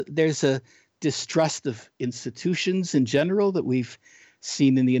There's a distrust of institutions in general that we've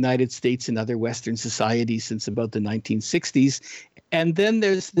seen in the United States and other Western societies since about the 1960s. And then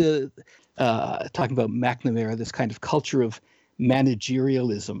there's the, talking about McNamara, this kind of culture of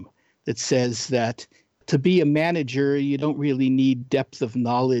managerialism that says that to be a manager, you don't really need depth of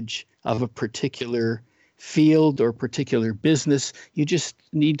knowledge of a particular field or particular business. You just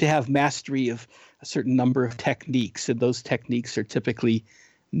need to have mastery of a certain number of techniques, and those techniques are typically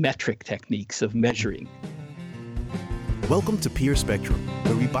metric techniques of measuring. Welcome to Peer Spectrum,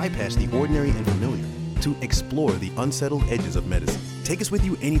 where we bypass the ordinary and familiar to explore the unsettled edges of medicine. Take us with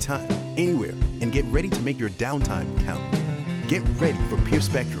you anytime, anywhere, and get ready to make your downtime count. Get ready for Peer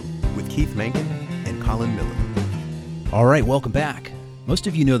Spectrum with Keith Mencken and Colin Miller. All right, welcome back. Most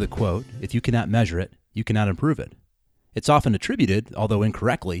of you know the quote, "If you cannot measure it, you cannot improve it." It's often attributed, although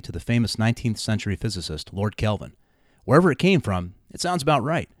incorrectly, to the famous 19th century physicist Lord Kelvin. Wherever it came from, it sounds about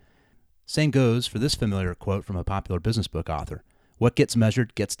right. Same goes for this familiar quote from a popular business book author: "What gets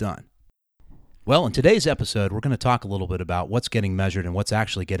measured gets done." Well, in today's episode, we're going to talk a little bit about what's getting measured and what's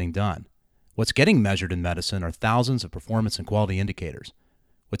actually getting done. What's getting measured in medicine are thousands of performance and quality indicators.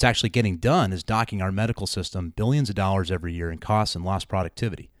 What's actually getting done is docking our medical system billions of dollars every year in costs and lost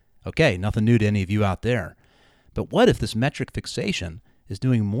productivity. Okay, nothing new to any of you out there. But what if this metric fixation is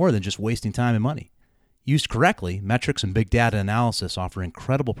doing more than just wasting time and money? Used correctly, metrics and big data analysis offer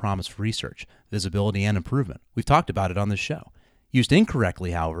incredible promise for research, visibility, and improvement. We've talked about it on this show. Used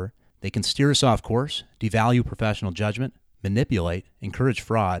incorrectly, however, they can steer us off course, devalue professional judgment, manipulate, encourage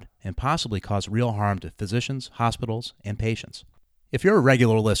fraud, and possibly cause real harm to physicians, hospitals, and patients. If you're a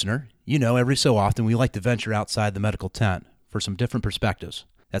regular listener, you know every so often we like to venture outside the medical tent for some different perspectives.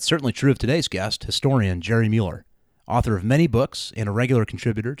 That's certainly true of today's guest, historian Jerry Muller. Author of many books and a regular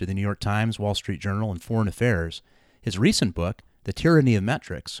contributor to the New York Times, Wall Street Journal, and Foreign Affairs, his recent book, The Tyranny of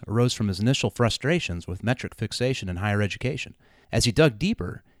Metrics, arose from his initial frustrations with metric fixation in higher education. As he dug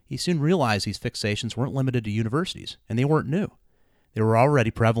deeper, he soon realized these fixations weren't limited to universities, and they weren't new. They were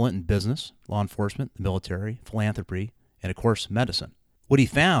already prevalent in business, law enforcement, the military, philanthropy, and of course, medicine. What he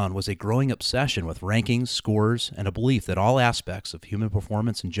found was a growing obsession with rankings, scores, and a belief that all aspects of human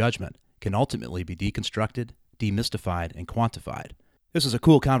performance and judgment can ultimately be deconstructed, demystified, and quantified. This is a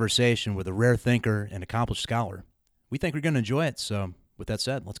cool conversation with a rare thinker and accomplished scholar. We think we're going to enjoy it, so with that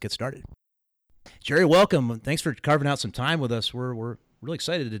said, let's get started. Jerry, welcome. Thanks for carving out some time with us. We're really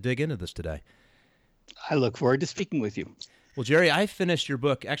excited to dig into this today. I look forward to speaking with you. Well, Jerry, I finished your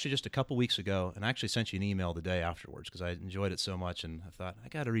book actually just a couple weeks ago, and I actually sent you an email the day afterwards because I enjoyed it so much, and I thought, I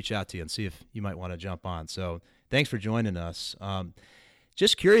got to reach out to you and see if you might want to jump on. So thanks for joining us.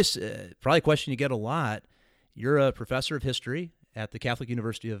 Just curious, probably a question you get a lot. You're a professor of history at the Catholic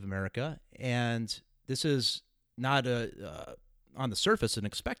University of America, and this is not on the surface an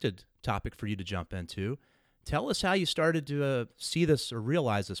expected topic for you to jump into. Tell us how you started to see this or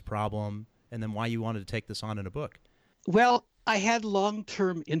realize this problem, and then why you wanted to take this on in a book. Well, I had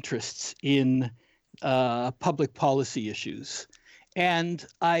long-term interests in public policy issues, and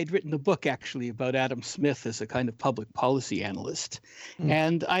I'd written a book actually about Adam Smith as a kind of public policy analyst,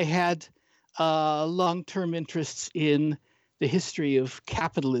 and I had long-term interests in the history of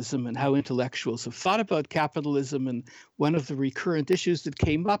capitalism and how intellectuals have thought about capitalism, and one of the recurrent issues that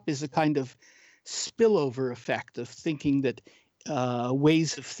came up is a kind of spillover effect of thinking that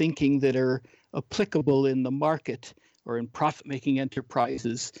ways of thinking that are applicable in the market or in profit-making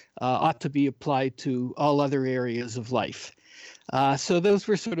enterprises ought to be applied to all other areas of life. So those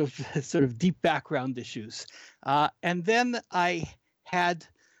were sort of deep background issues. And then I had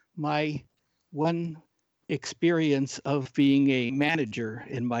my one experience of being a manager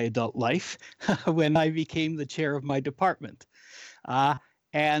in my adult life when I became the chair of my department.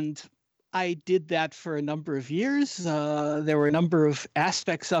 And I did that for a number of years. There were a number of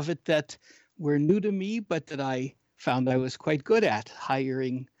aspects of it that were new to me, but that I found I was quite good at: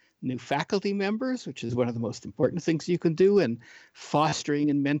 hiring new faculty members, which is one of the most important things you can do, and fostering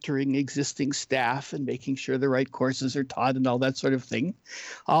and mentoring existing staff and making sure the right courses are taught and all that sort of thing.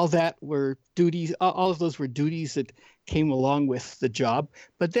 All that were duties, all of those were duties that came along with the job.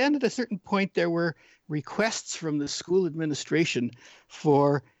 But then at a certain point, there were requests from the school administration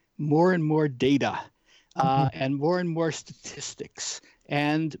for more and more data and more statistics.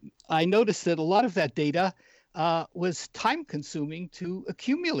 And I noticed that a lot of that data was time-consuming to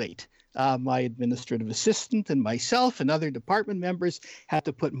accumulate. My administrative assistant and myself and other department members had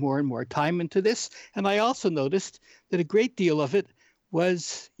to put more and more time into this. And I also noticed that a great deal of it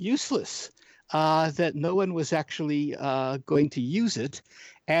was useless, that no one was actually going to use it.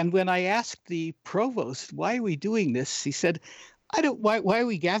 And when I asked the provost, why are we doing this? He said, I don't, why are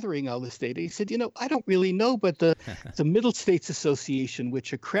we gathering all this data? He said, I don't really know, but the Middle States Association,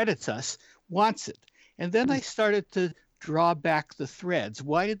 which accredits us, wants it. And then I started to draw back the threads.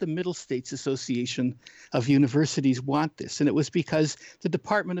 Why did the Middle States Association of Universities want this? And it was because the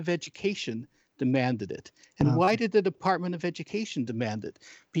Department of Education demanded it. And why did the Department of Education demand it?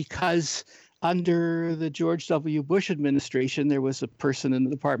 Because under the George W. Bush administration, there was a person in the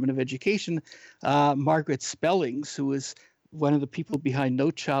Department of Education, Margaret Spellings, who was one of the people behind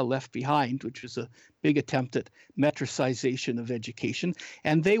No Child Left Behind, which was a big attempt at metricization of education.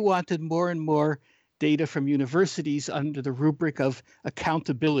 And they wanted more and more data from universities under the rubric of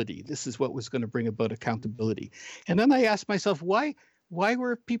accountability. This is what was going to bring about accountability. And then I asked myself, why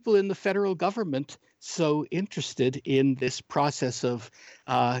were people in the federal government so interested in this process of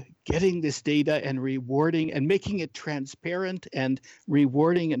getting this data and rewarding and making it transparent and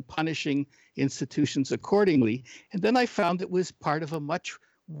rewarding and punishing institutions accordingly? And then I found it was part of a much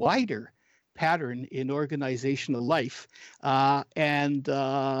wider pattern in organizational life. And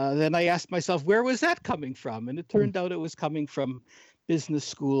then I asked myself, where was that coming from? And it turned out it was coming from business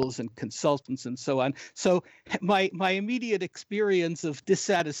schools and consultants and so on. So my immediate experience of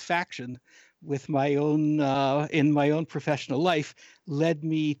dissatisfaction with my own in my own professional life led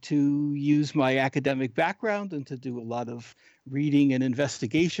me to use my academic background and to do a lot of reading and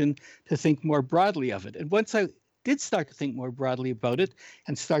investigation to think more broadly of it. And once I did start to think more broadly about it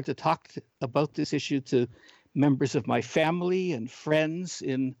and start to talk about this issue to members of my family and friends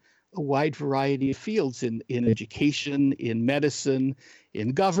in a wide variety of fields, in education, in medicine,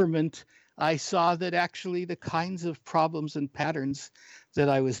 in government, I saw that actually the kinds of problems and patterns that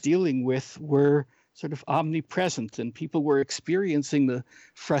I was dealing with were sort of omnipresent, and people were experiencing the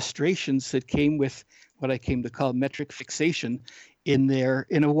frustrations that came with what I came to call metric fixation in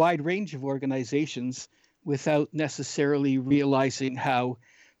a wide range of organizations, without necessarily realizing how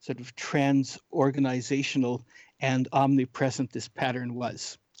sort of trans-organizational and omnipresent this pattern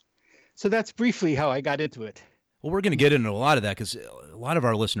was. So that's briefly how I got into it. Well, we're going to get into a lot of that because a lot of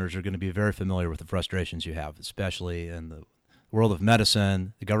our listeners are going to be very familiar with the frustrations you have, especially in the world of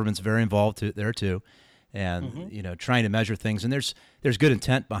medicine. The government's very involved there too, and trying to measure things. And there's good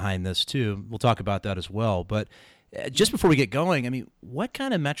intent behind this too. We'll talk about that as well. But just before we get going, I mean, what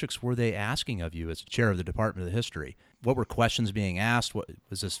kind of metrics were they asking of you as chair of the Department of History? What were questions being asked? What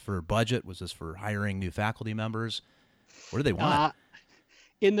was this for budget? Was this for hiring new faculty members? What do they want?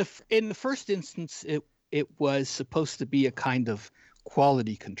 In the first instance, it was supposed to be a kind of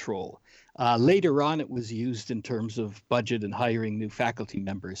quality control. Later on, it was used in terms of budget and hiring new faculty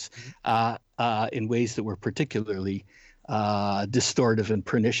members in ways that were particularly distortive and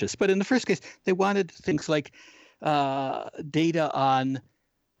pernicious. But in the first case, they wanted things like data on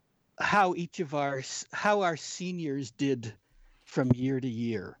how our seniors did from year to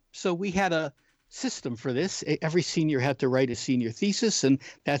year. So we had a system for this. Every senior had to write a senior thesis, and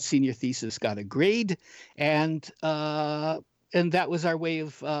that senior thesis got a grade, and that was our way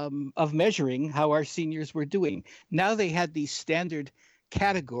of measuring how our seniors were doing. Now they had these standard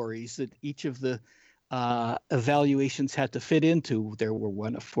categories that each of the evaluations had to fit into. There were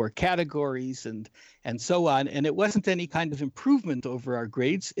one of 4 categories and so on. And it wasn't any kind of improvement over our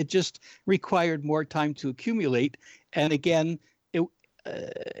grades. It just required more time to accumulate. And again,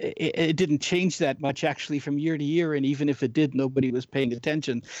 it didn't change that much actually from year to year. And even if it did, nobody was paying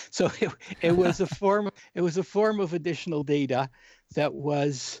attention. So it was a form of additional data that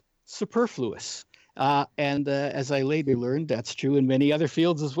was superfluous. And as I later learned, that's true in many other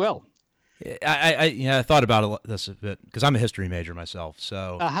fields as well. I thought about this a bit because I'm a history major myself.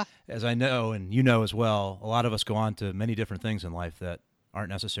 So as I know, and you know as well, a lot of us go on to many different things in life that aren't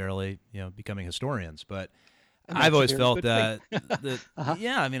necessarily, becoming historians. But I've always felt that,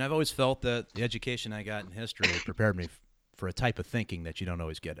 I've always felt that the education I got in history prepared me for a type of thinking that you don't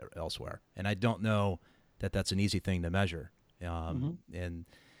always get elsewhere. And I don't know that that's an easy thing to measure. And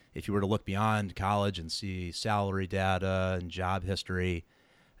if you were to look beyond college and see salary data and job history,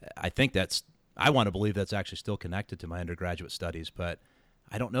 I want to believe that's actually still connected to my undergraduate studies, but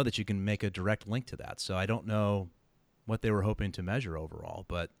I don't know that you can make a direct link to that. So I don't know what they were hoping to measure overall,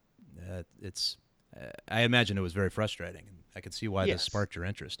 but I imagine it was very frustrating. I can see why this sparked your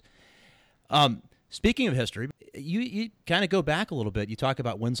interest. Speaking of history, you kind of go back a little bit. You talk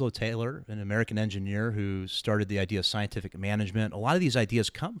about Winslow Taylor, an American engineer who started the idea of scientific management. A lot of these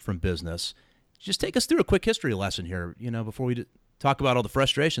ideas come from business. Just take us through a quick history lesson here, before we talk about all the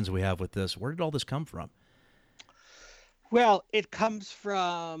frustrations we have with this. Where did all this come from? Well, it comes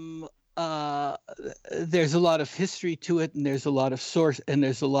from, there's a lot of history to it, and there's a lot of source, and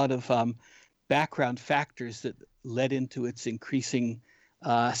there's a lot of background factors that led into its increasing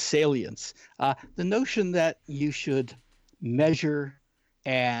salience. The notion that you should measure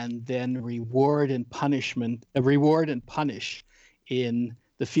and then reward and punish in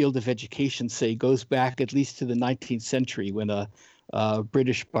the field of education, say, goes back at least to the 19th century when a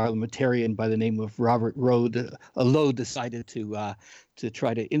British parliamentarian by the name of Robert Lowe decided to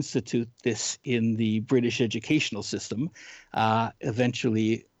try to institute this in the British educational system.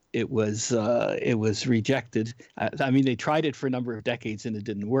 Eventually, it was rejected. I mean, they tried it for a number of decades and it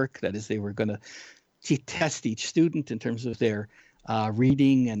didn't work. That is, they were going to test each student in terms of their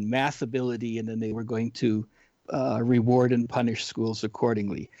reading and math ability, and then they were going to reward and punish schools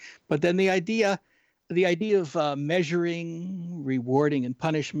accordingly. But then the idea of measuring, rewarding, and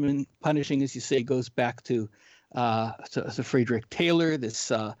punishing, as you say, goes back to Frederick Taylor,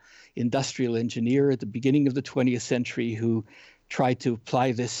 this industrial engineer at the beginning of the 20th century who tried to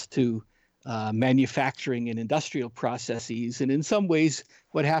apply this to manufacturing and industrial processes. And in some ways,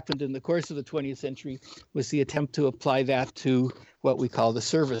 what happened in the course of the 20th century was the attempt to apply that to what we call the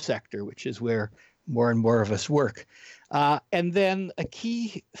service sector, which is where more and more of us work. And then a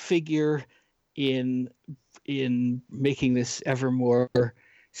key figure in making this ever more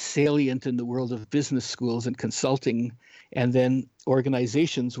salient in the world of business schools and consulting and then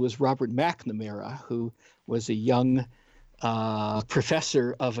organizations was Robert McNamara, who was a young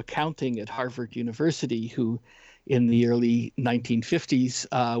professor of accounting at Harvard University, who in the early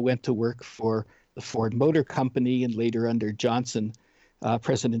 1950s went to work for the Ford Motor Company, and later under Johnson,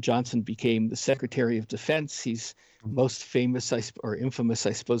 President Johnson became the Secretary of Defense. He's most famous or infamous,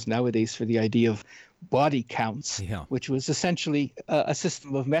 I suppose, nowadays for the idea of body counts, which was essentially a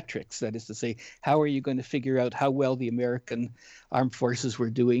system of metrics. That is to say, how are you going to figure out how well the American armed forces were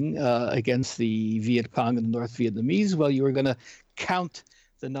doing against the Viet Cong and the North Vietnamese? Well, you were going to count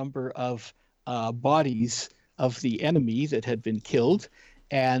the number of bodies of the enemy that had been killed,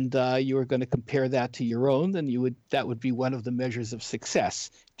 and you were going to compare that to your own, and that would be one of the measures of success.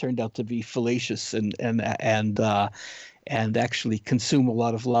 It turned out to be fallacious and actually consume a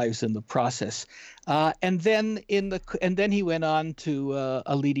lot of lives in the process. And then he went on to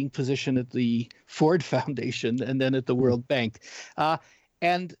a leading position at the Ford Foundation and then at the World Bank.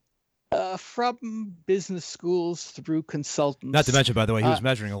 From business schools through consultants. Not to mention, by the way, he was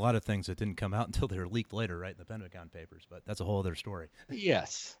measuring a lot of things that didn't come out until they were leaked later, right, in the Pentagon Papers. But that's a whole other story.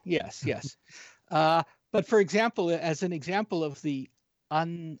 Yes. But for example, as an example of the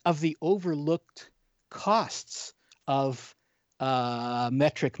overlooked costs of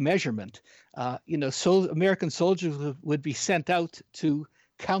metric measurement, American soldiers would be sent out to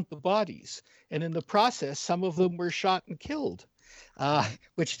count the bodies, and in the process, some of them were shot and killed.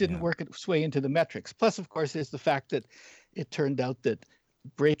 Which didn't work its way into the metrics. Plus, of course, there's the fact that it turned out that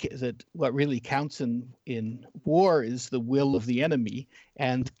what really counts in war is the will of the enemy,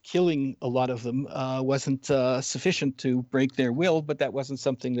 and killing a lot of them wasn't sufficient to break their will, but that wasn't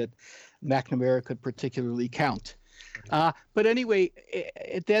something that McNamara could particularly count. But anyway,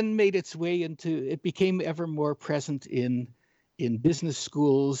 it then made its way it became ever more present in business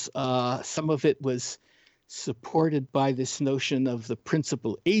schools. Some of it was supported by this notion of the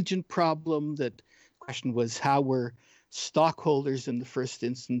principal agent problem. That the question was, how were stockholders in the first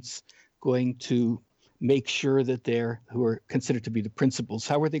instance going to make sure that who are considered to be the principals,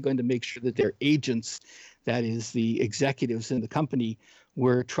 how were they going to make sure that their agents, that is the executives in the company,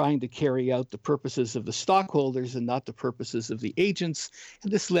 were trying to carry out the purposes of the stockholders and not the purposes of the agents?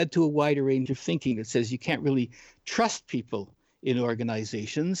 And this led to a wider range of thinking that says you can't really trust people in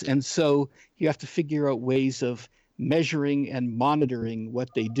organizations, and so you have to figure out ways of measuring and monitoring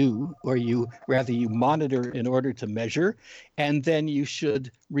what they do, or you monitor in order to measure, and then you should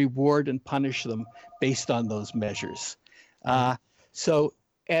reward and punish them based on those measures. That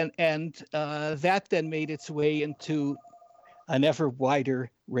then made its way into an ever wider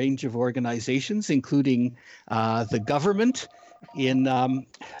range of organizations, including the government in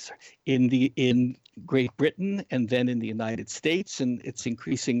Great Britain and then in the United States, and it's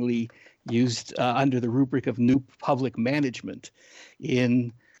increasingly used under the rubric of new public management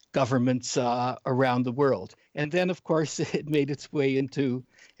in governments around the world. And then, of course, it made its way into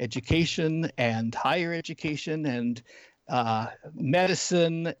education and higher education and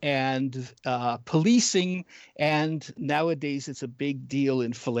medicine and policing, and nowadays it's a big deal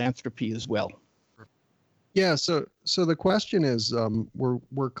in philanthropy as well. Yeah, so the question is,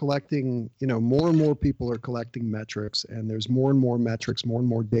 we're collecting, more and more people are collecting metrics, and there's more and more metrics, more and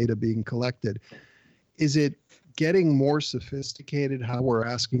more data being collected. is it getting more sophisticated how we're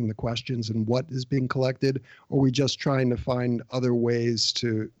asking the questions and what is being collected, or are we just trying to find other ways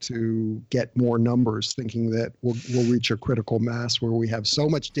to get more numbers, thinking that we'll reach a critical mass where we have so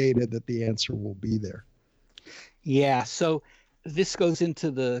much data that the answer will be there? Yeah, so this goes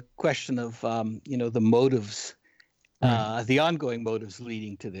into the question of the motives, the ongoing motives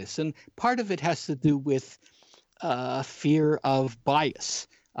leading to this, and part of it has to do with fear of bias,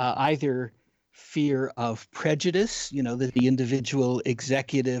 either fear of prejudice, that the individual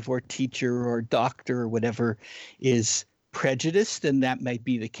executive or teacher or doctor or whatever is prejudiced, and that might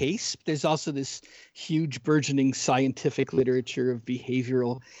be the case. There's also this huge burgeoning scientific literature of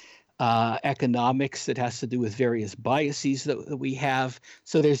behavioral economics that has to do with various biases that we have.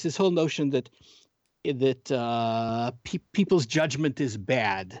 So there's this whole notion that people's judgment is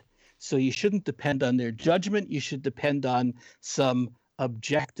bad. So you shouldn't depend on their judgment. You should depend on some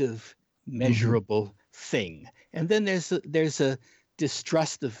objective, measurable thing. And then there's a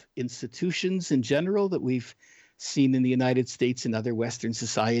distrust of institutions in general that we've seen in the United States and other Western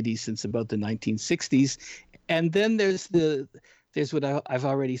societies since about the 1960s. And then there's what I've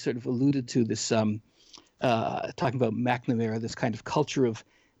already sort of alluded to, this talking about McNamara, this kind of culture of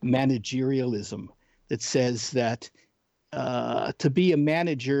managerialism that says that to be a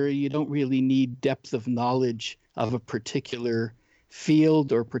manager, you don't really need depth of knowledge of a particular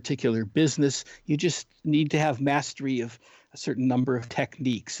field or particular business. You just need to have mastery of a certain number of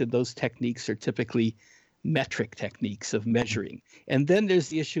techniques, and those techniques are typically metric techniques of measuring. And then there's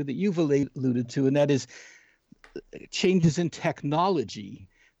the issue that you've alluded to, and that is changes in technology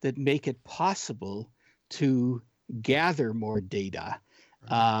that make it possible to gather more data.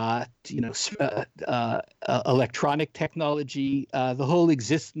 Electronic technology, the whole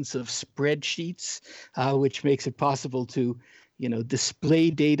existence of spreadsheets, which makes it possible to, display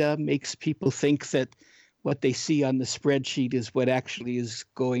data, makes people think that what they see on the spreadsheet is what actually is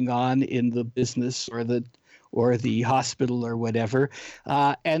going on in the business or the hospital or whatever.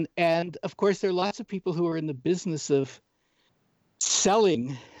 And of course, there are lots of people who are in the business of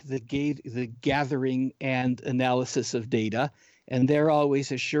selling the gathering and analysis of data. And they're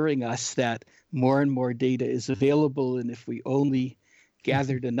always assuring us that more and more data is available. And if we only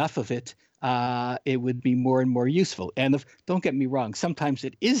gathered enough of it, it would be more and more useful. And don't get me wrong, sometimes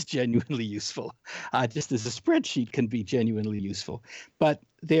it is genuinely useful, just as a spreadsheet can be genuinely useful. But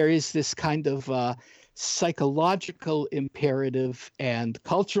there is this kind of psychological imperative and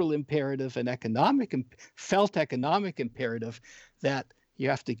cultural imperative and felt economic imperative that you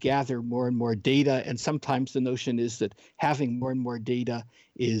have to gather more and more data. And sometimes the notion is that having more and more data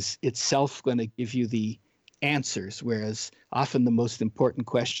is itself going to give you the answers, whereas often the most important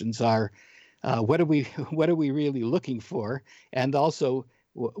questions are, what are we really looking for? And also,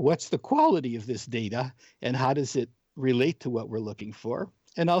 what's the quality of this data and how does it relate to what we're looking for?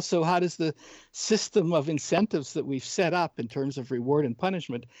 And also, how does the system of incentives that we've set up in terms of reward and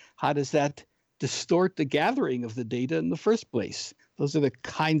punishment, how does that distort the gathering of the data in the first place? Those are the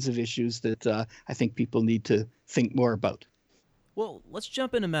kinds of issues that I think people need to think more about. Well, let's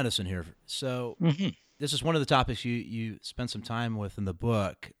jump into medicine here. So this is one of the topics you spent some time with in the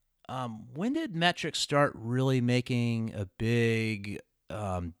book. When did metrics start really making a big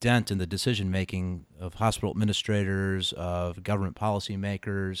dent in the decision-making of hospital administrators, of government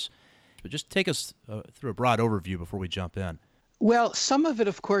policymakers? But just take us through a broad overview before we jump in. Well, some of it,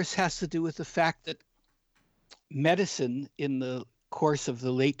 of course, has to do with the fact that medicine in the course of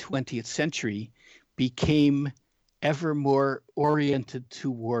the late 20th century became ever more oriented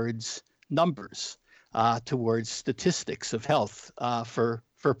towards numbers, towards statistics of health for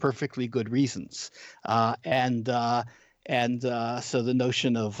perfectly good reasons. And so the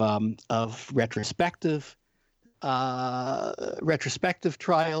notion of retrospective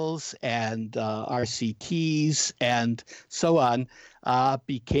trials and RCTs and so on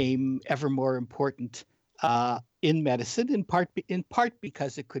became ever more important in medicine, in part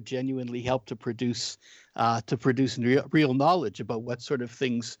because it could genuinely help to produce real knowledge about what sort of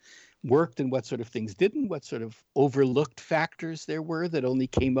things worked and what sort of things didn't, what sort of overlooked factors there were that only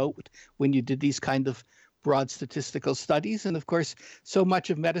came out when you did these kind of broad statistical studies. And of course, so much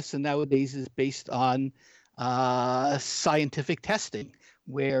of medicine nowadays is based on scientific testing,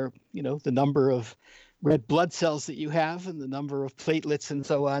 where the number of red blood cells that you have and the number of platelets and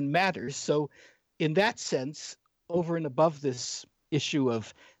so on matters. So in that sense, over and above this issue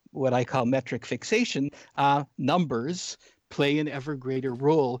of what I call metric fixation, numbers play an ever greater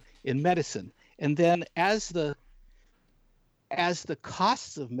role in medicine. And then as the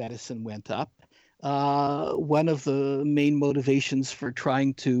costs of medicine went up, one of the main motivations for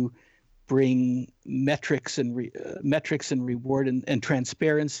trying to bring metrics and reward and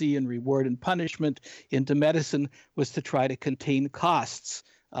transparency and reward and punishment into medicine was to try to contain costs.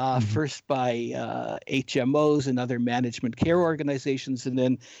 First by HMOs and other management care organizations, and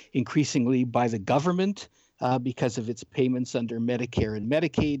then increasingly by the government because of its payments under Medicare and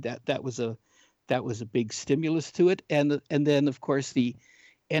Medicaid. That was a big stimulus to it, and then of course the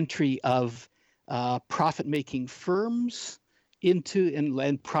entry of profit-making firms into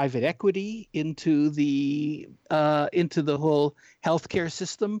and private equity into the whole healthcare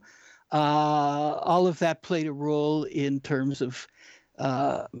system. All of that played a role in terms of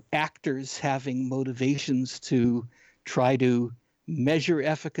actors having motivations to try to measure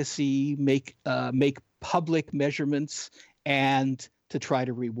efficacy, make public measurements, and to try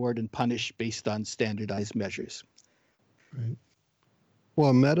to reward and punish based on standardized measures. Right.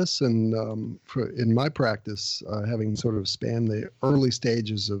 Well, medicine, in my practice, having sort of spanned the early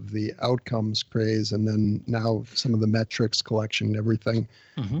stages of the outcomes craze and then now some of the metrics collection and everything,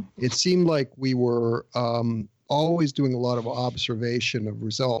 it seemed like we were always doing a lot of observation of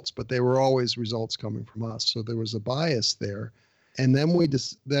results, but they were always results coming from us. So there was a bias there. And then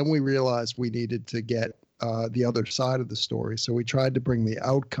we realized we needed to get the other side of the story. So we tried to bring the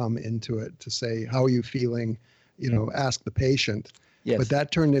outcome into it to say, how are you feeling? Ask the patient. Yes. But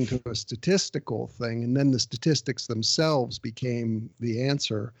that turned into a statistical thing. And then the statistics themselves became the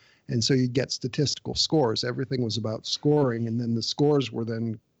answer. And so you get statistical scores. Everything was about scoring. And then the scores were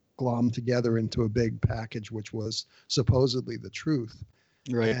then glommed together into a big package, which was supposedly the truth.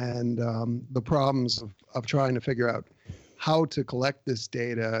 Right. And the problems of trying to figure out how to collect this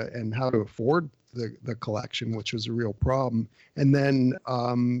data and how to afford the collection, which was a real problem. And then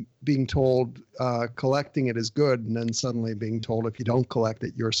being told collecting it is good, and then suddenly being told if you don't collect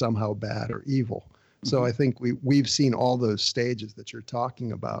it, you're somehow bad or evil. So I think we've seen all those stages that you're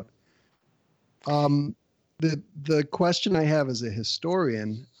talking about. The question I have as a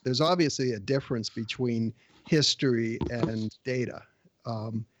historian, there's obviously a difference between history and data.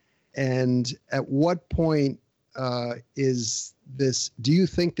 And at what point do you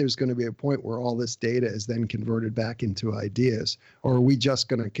think there's going to be a point where all this data is then converted back into ideas, or are we just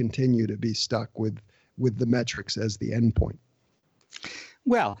going to continue to be stuck with the metrics as the endpoint?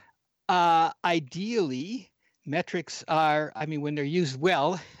 Well, ideally, metrics are, when they're used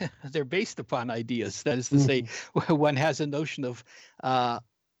well, they're based upon ideas. That is to say, one has a notion of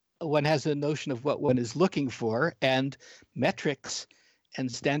what one is looking for, and metrics and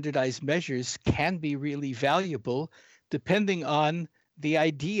standardized measures can be really valuable depending on the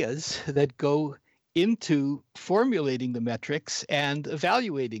ideas that go into formulating the metrics and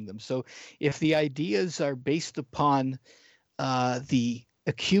evaluating them. So if the ideas are based upon the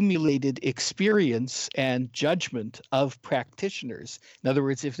accumulated experience and judgment of practitioners, in other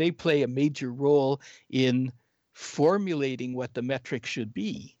words, if they play a major role in formulating what the metric should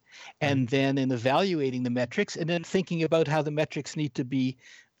be, and then in evaluating the metrics, and then thinking about how the metrics need to be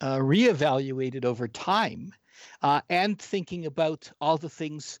reevaluated over time, and thinking about all the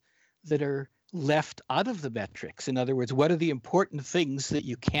things that are left out of the metrics. In other words, what are the important things that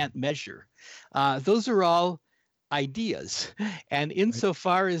you can't measure? Those are all ideas. And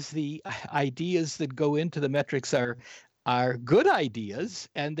insofar as the ideas that go into the metrics are good ideas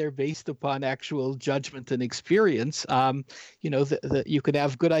and they're based upon actual judgment and experience, you could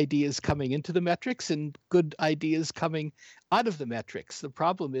have good ideas coming into the metrics and good ideas coming out of the metrics. The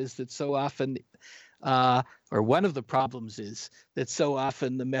problem is that so often, or one of the problems is that so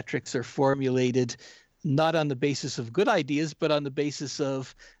often the metrics are formulated not on the basis of good ideas, but on the basis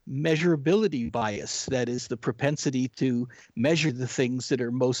of measurability bias. That is, the propensity to measure the things that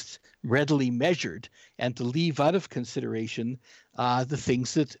are most readily measured and to leave out of consideration the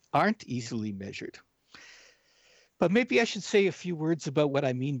things that aren't easily measured. But maybe I should say a few words about what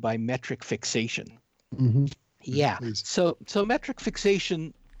I mean by metric fixation. Yeah. Please. So metric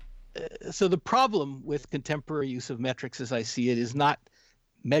fixation, so the problem with contemporary use of metrics, as I see it, is not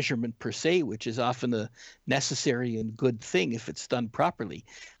measurement per se, which is often a necessary and good thing if it's done properly.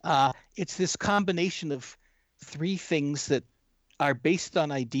 It's this combination of three things that are based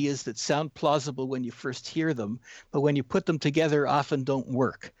on ideas that sound plausible when you first hear them, but when you put them together often don't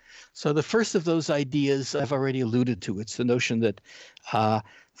work. So the first of those ideas I've already alluded to. It's the notion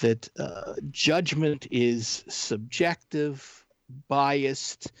that judgment is subjective,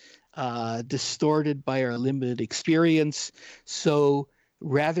 biased, distorted by our limited experience. So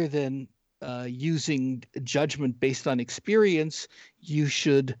rather than using judgment based on experience, you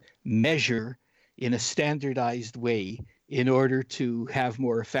should measure in a standardized way in order to have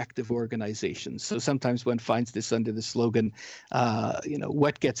more effective organizations. So sometimes one finds this under the slogan,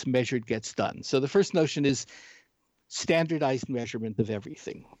 what gets measured gets done. So the first notion is standardized measurement of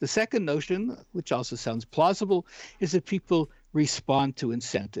everything. The second notion, which also sounds plausible, is that people respond to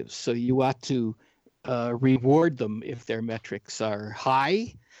incentives. So you ought to reward them if their metrics are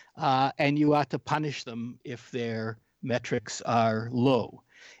high, and you ought to punish them if their metrics are low.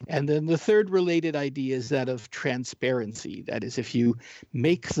 And then the third related idea is that of transparency. That is, if you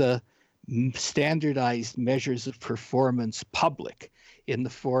make the standardized measures of performance public in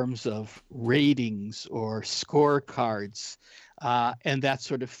the forms of ratings or scorecards and that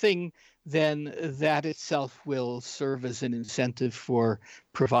sort of thing, then that itself will serve as an incentive for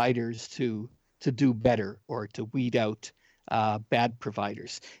providers to do better or to weed out bad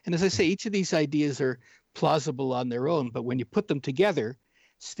providers. And as I say, each of these ideas are plausible on their own, but when you put them together,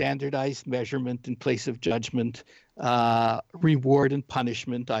 standardized measurement in place of judgment, reward and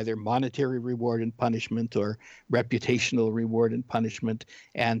punishment, either monetary reward and punishment or reputational reward and punishment,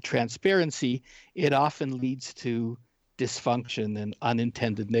 and transparency, it often leads to dysfunction and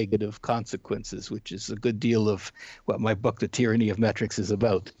unintended negative consequences, which is a good deal of what my book, The Tyranny of Metrics, is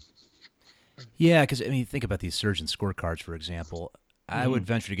about. Yeah, because, think about these surgeon scorecards, for example. I would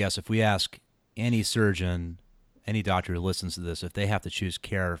venture to guess if we ask any surgeon, any doctor who listens to this, if they have to choose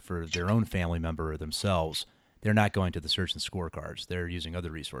care for their own family member or themselves, they're not going to the surgeon scorecards. They're using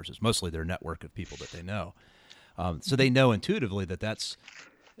other resources, mostly their network of people that they know. So they know intuitively that that's,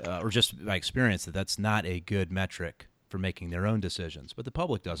 or just by experience, that that's not a good metric for making their own decisions. But the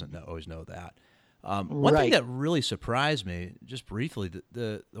public doesn't always know that. One thing that really surprised me, just briefly,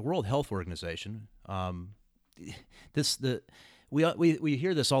 the World Health Organization, we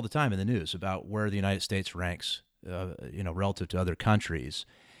hear this all the time in the news about where the United States ranks, relative to other countries,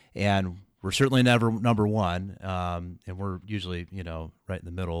 and we're certainly never number one, and we're usually, right in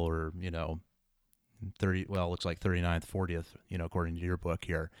the middle, or 30. Well, it looks like 39th, 40th, according to your book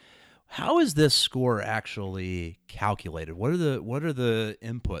here. How is this score actually calculated? What are the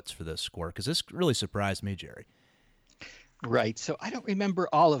inputs for this score? Because this really surprised me, Jerry. Right. So I don't remember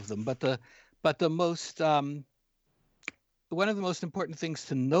all of them, but the most one of the most important things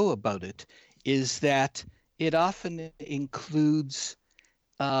to know about it is that it often includes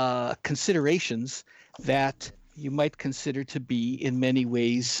considerations that you might consider to be in many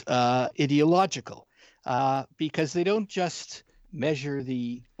ways ideological, because they don't just measure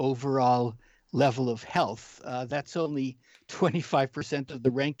the overall level of health. That's only 25% of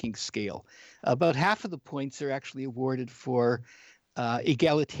the ranking scale. About half of the points are actually awarded for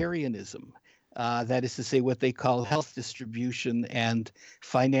egalitarianism. That is to say, what they call health distribution and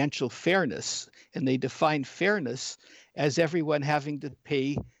financial fairness. And they define fairness as everyone having to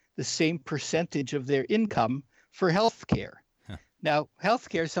pay the same percentage of their income for health care. Huh. Now, health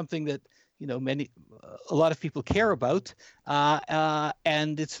care is something that a lot of people care about,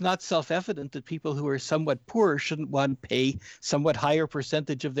 and it's not self-evident that people who are somewhat poor shouldn't want to pay somewhat higher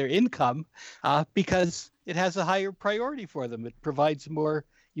percentage of their income because it has a higher priority for them. It provides more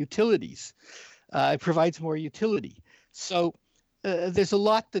utilities. It provides more utility. So there's a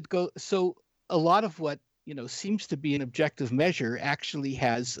lot that go. So a lot of what seems to be an objective measure actually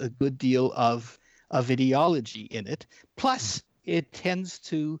has a good deal of ideology in it. Plus, it tends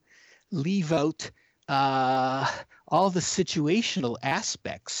to leave out all the situational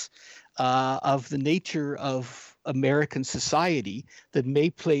aspects of the nature of American society that may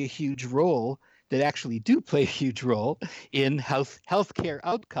play a huge role, that actually do play a huge role in healthcare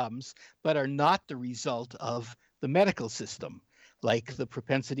outcomes, but are not the result of the medical system, like the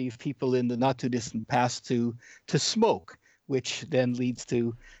propensity of people in the not too distant past to smoke, which then leads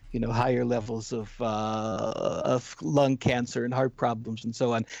to higher levels of lung cancer and heart problems and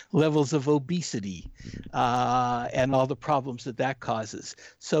so on, levels of obesity, and all the problems that causes.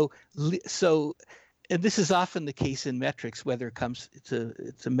 So, and this is often the case in metrics, whether it comes to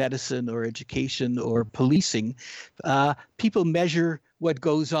medicine or education or policing. People measure what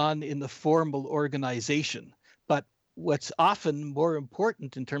goes on in the formal organization, but what's often more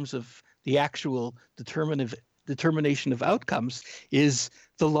important in terms of the actual determination of outcomes is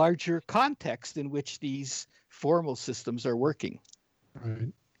the larger context in which these formal systems are working.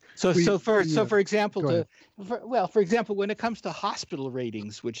 Right. For example, when it comes to hospital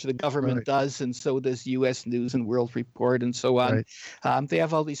ratings, which the government does, and so does U.S. News and World Report and so on, they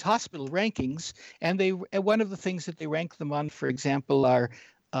have all these hospital rankings, and one of the things that they rank them on, for example, are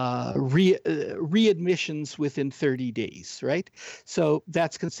readmissions within 30 days, right? So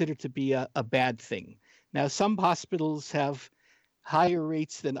that's considered to be a bad thing. Now, some hospitals have higher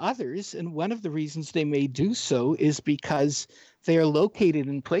rates than others. And one of the reasons they may do so is because they are located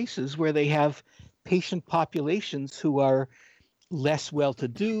in places where they have patient populations who are less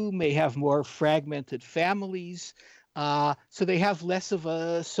well-to-do, may have more fragmented families. So they have less of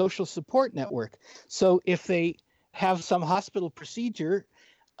a social support network. So if they have some hospital procedure,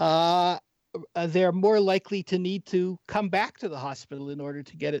 they're more likely to need to come back to the hospital in order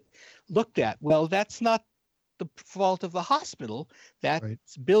to get it looked at. Well, that's not the fault of the hospital. That's right.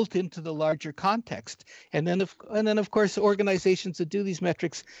 Built into the larger context. And then of course, organizations that do these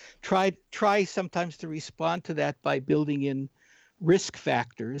metrics try sometimes to respond to that by building in risk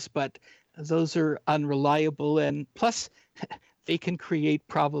factors, but those are unreliable, and plus they can create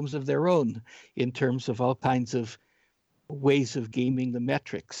problems of their own in terms of all kinds of ways of gaming the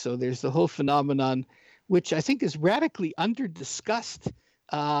metrics. So there's the whole phenomenon, which I think is radically under-discussed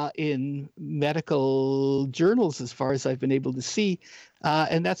in medical journals as far as I've been able to see,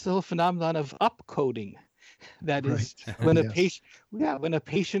 and that's the whole phenomenon of upcoding. That is, when a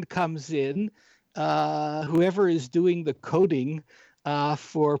patient comes in, whoever is doing the coding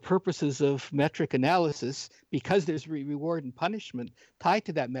for purposes of metric analysis, because there's reward and punishment tied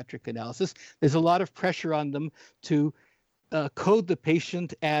to that metric analysis, there's a lot of pressure on them to code the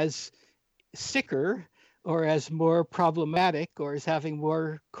patient as sicker or as more problematic or as having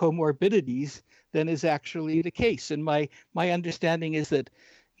more comorbidities than is actually the case. And my understanding is that,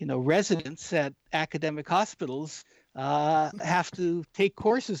 residents at academic hospitals have to take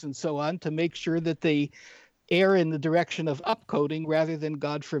courses and so on to make sure that they err in the direction of upcoding rather than,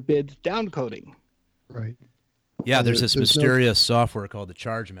 God forbid, downcoding. Right. Yeah, there's this mysterious software called the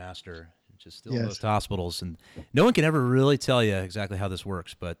Charge Master, which is still in most hospitals, and no one can ever really tell you exactly how this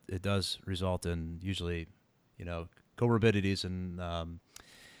works, but it does result in usually, comorbidities and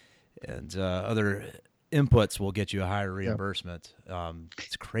other inputs will get you a higher reimbursement.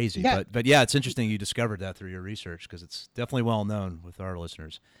 It's crazy, but yeah, it's interesting you discovered that through your research, because it's definitely well known with our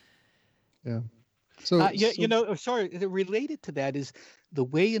listeners. Yeah. Related to that is the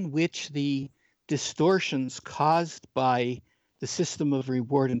way in which the distortions caused by the system of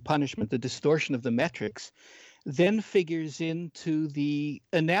reward and punishment, the distortion of the metrics, then figures into the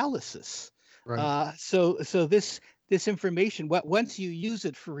analysis. Right. So this information, once you use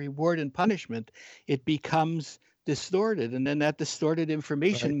it for reward and punishment, it becomes distorted, and then that distorted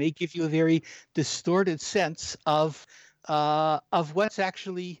information may give you a very distorted sense of what's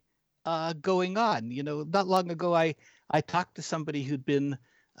actually going on. Not long ago, I talked to somebody who'd been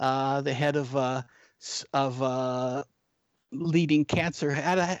the head of leading cancer.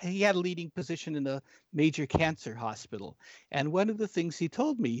 He had a leading position in a major cancer hospital, and one of the things he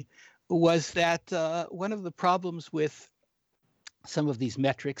told me was that one of the problems with some of these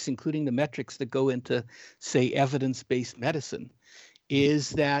metrics, including the metrics that go into, say, evidence-based medicine, is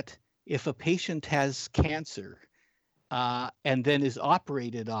that if a patient has cancer and then is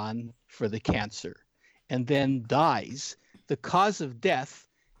operated on for the cancer and then dies, the cause of death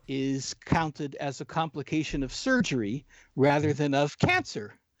is counted as a complication of surgery rather than of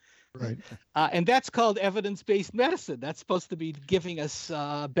cancer. Right. And that's called evidence-based medicine. That's supposed to be giving us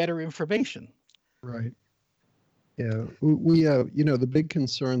better information. Right. Yeah. We the big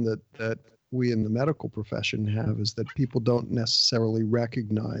concern that we in the medical profession have is that people don't necessarily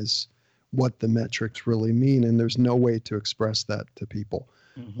recognize what the metrics really mean, and there's no way to express that to people.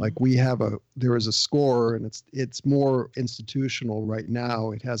 Mm-hmm. Like there is a score, and it's more institutional right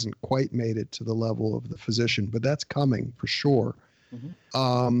now. It hasn't quite made it to the level of the physician, but that's coming for sure.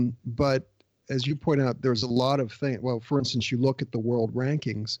 Mm-hmm. But as you point out, there's a lot of things. Well, for instance, you look at the world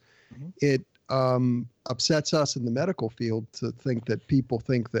rankings, mm-hmm. It upsets us in the medical field to think that people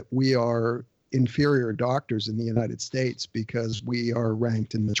think that we are inferior doctors in the United States because we are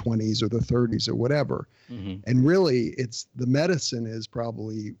ranked in the 20s or the 30s or whatever. Mm-hmm. And really, it's the medicine is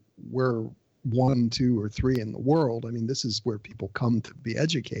probably we're 1, 2, or 3 in the world. I mean, this is where people come to be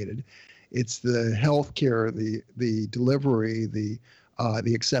educated. It's the healthcare, the delivery, the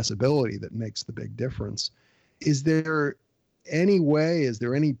accessibility that makes the big difference. Is there any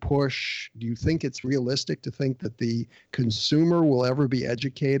push? Do you think it's realistic to think that the consumer will ever be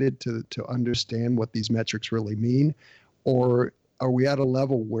educated to understand what these metrics really mean? Or are we at a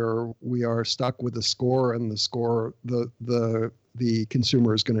level where we are stuck with a score, and the score, the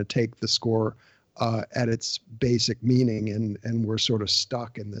consumer is going to take the score at its basic meaning, and we're sort of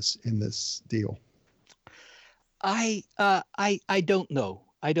stuck in this deal? I don't know.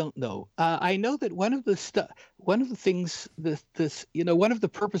 I know that one of the things, one of the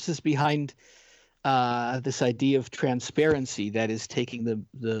purposes behind this idea of transparency, that is taking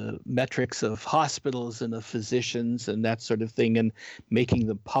the metrics of hospitals and of physicians and that sort of thing and making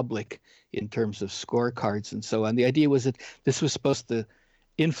them public in terms of scorecards and so on. The idea was that this was supposed to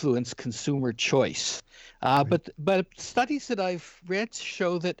influence consumer choice. But studies that I've read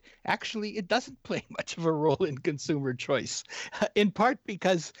show that actually it doesn't play much of a role in consumer choice, in part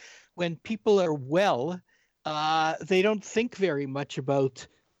because when people are well, they don't think very much about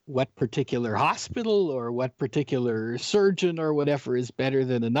what particular hospital or what particular surgeon or whatever is better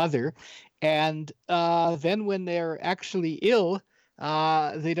than another. And then when they're actually ill,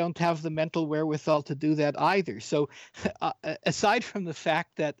 they don't have the mental wherewithal to do that either. So aside from the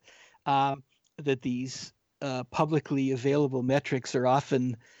fact that that these publicly available metrics are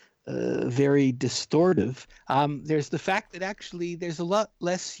often very distortive, there's the fact that actually there's a lot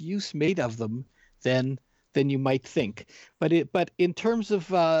less use made of them than you might think. But in terms of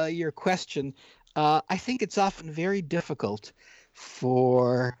your question, I think it's often very difficult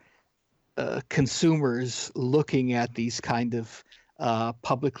for consumers looking at these kind of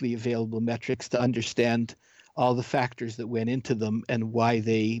publicly available metrics to understand all the factors that went into them and why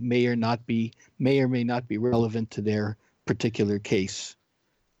they may or may not be relevant to their particular case.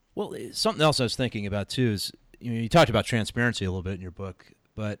 Well, something else I was thinking about too is you talked about transparency a little bit in your book,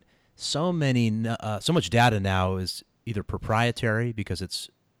 but so much data now is either proprietary because it's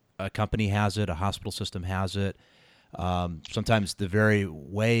a company has it, a hospital system has it. Sometimes the very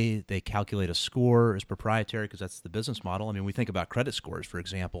way they calculate a score is proprietary because that's the business model. I mean, we think about credit scores, for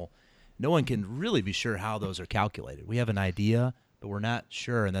example. No one can really be sure how those are calculated. We have an idea, but we're not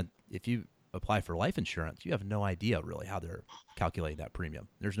sure. And then if you apply for life insurance, you have no idea really how they're calculating that premium.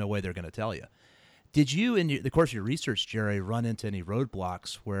 There's no way they're going to tell you. Did you, in the course of your research, Jerry, run into any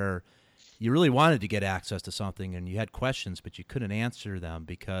roadblocks where you really wanted to get access to something and you had questions, but you couldn't answer them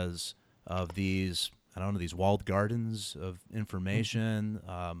because of these, I don't know, these walled gardens of information?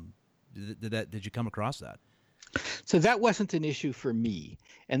 Did you come across that? So that wasn't an issue for me,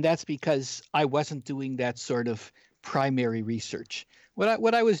 and that's because I wasn't doing that sort of primary research.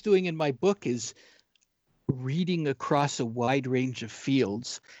 What I was doing in my book is reading across a wide range of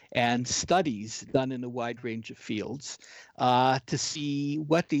fields and studies done in a wide range of fields to see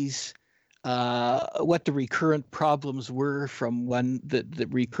what the recurrent problems were from one that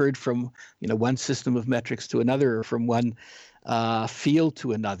recurred from one system of metrics to another, or from one field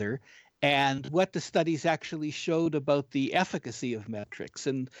to another, and what the studies actually showed about the efficacy of metrics.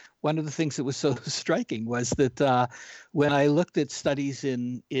 And one of the things that was so striking was that when I looked at studies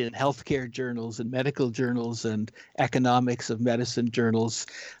in healthcare journals and medical journals and economics of medicine journals,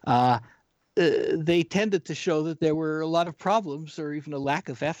 they tended to show that there were a lot of problems or even a lack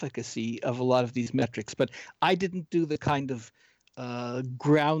of efficacy of a lot of these metrics. But I didn't do the kind of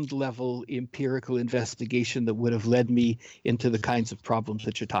ground level empirical investigation that would have led me into the kinds of problems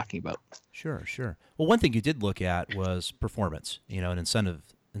that you're talking about. Sure. Well, one thing you did look at was performance, and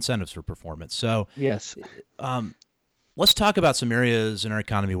incentives for performance. So yes, let's talk about some areas in our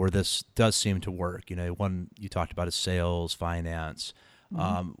economy where this does seem to work. One you talked about is sales, finance,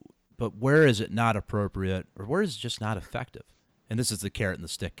 but where is it not appropriate, or where is it just not effective? And this is the carrot and the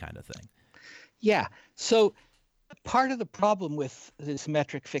stick kind of thing. Yeah. So part of the problem with this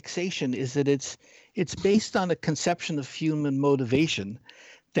metric fixation is that it's based on a conception of human motivation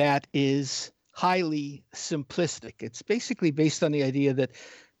that is highly simplistic. It's basically based on the idea that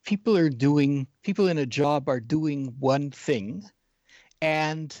people in a job are doing one thing,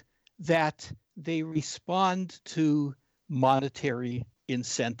 and that they respond to monetary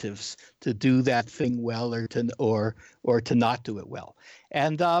incentives to do that thing well or to not do it well.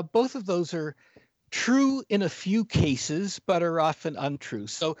 And both of those are true in a few cases, but are often untrue.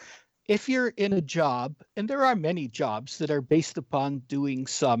 So if you're in a job, and there are many jobs that are based upon doing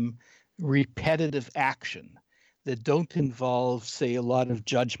some repetitive action that don't involve, say, a lot of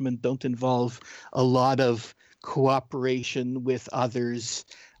judgment, don't involve a lot of cooperation with others.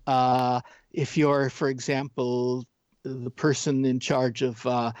 If you're, for example, the person in charge of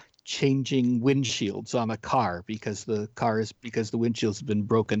changing windshields on a car because the windshields have been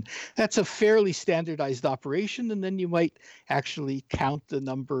broken, that's a fairly standardized operation, and then you might actually count the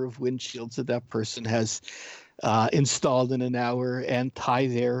number of windshields that person has installed in an hour and tie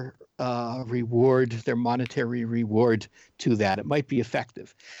their monetary reward to that. It might be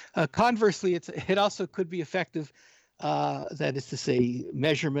effective. Conversely, it also could be effective, that is to say,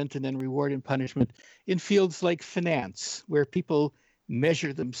 measurement and then reward and punishment in fields like finance, where people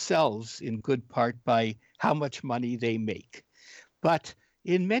measure themselves in good part by how much money they make. But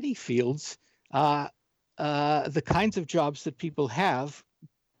in many fields, the kinds of jobs that people have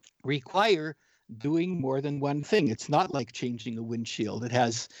require doing more than one thing. It's not like changing a windshield. It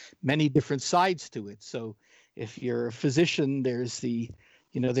has many different sides to it. So if you're a physician, there's the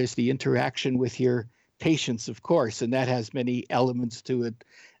interaction with your patients, of course, and that has many elements to it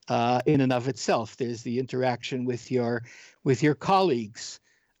in and of itself. There's the interaction with your colleagues.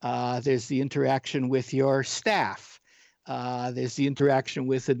 There's the interaction with your staff. There's the interaction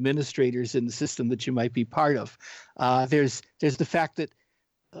with administrators in the system that you might be part of. There's the fact that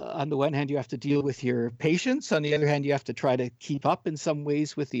on the one hand, you have to deal with your patients. On the other hand, you have to try to keep up in some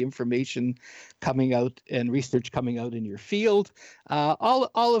ways with the information coming out and research coming out in your field. All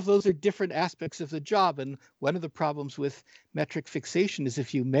of those are different aspects of the job. And one of the problems with metric fixation is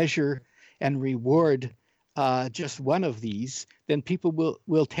if you measure and reward just one of these, then people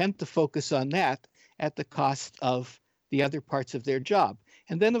will tend to focus on that at the cost of the other parts of their job.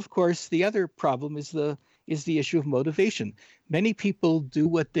 And then, of course, the other problem is the issue of motivation. Many people do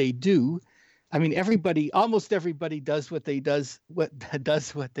what they do. I mean, almost everybody does what they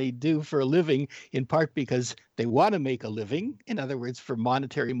do for a living, in part because they want to make a living, in other words, for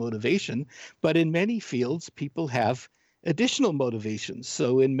monetary motivation. But in many fields, people have additional motivations.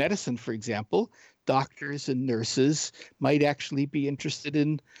 So in medicine, for example, doctors and nurses might actually be interested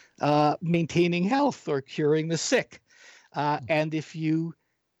in maintaining health or curing the sick. And if you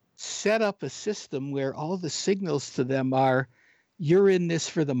set up a system where all the signals to them are, you're in this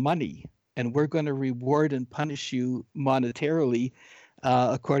for the money, and we're going to reward and punish you monetarily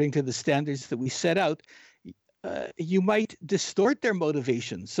according to the standards that we set out, you might distort their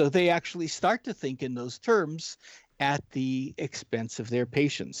motivation. So they actually start to think in those terms at the expense of their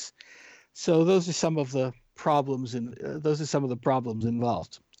patients. So those are some of the problems,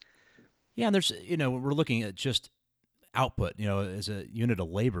 involved. Yeah, and there's, we're looking at just output, as a unit of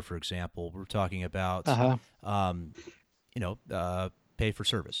labor, for example. We're talking about, pay for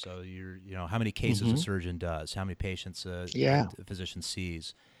service. So how many cases a surgeon does, how many patients a physician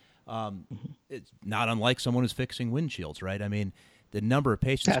sees. It's not unlike someone who's fixing windshields, right? I mean, the number of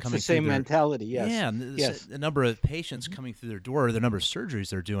patients That's coming the same through mentality, yes. Yeah, and the number of patients coming through their door, the number of surgeries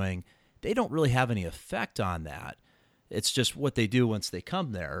they're doing, they don't really have any effect on that. It's just what they do once they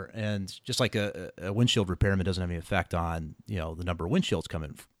come there. And just like a windshield repairman doesn't have any effect on, the number of windshields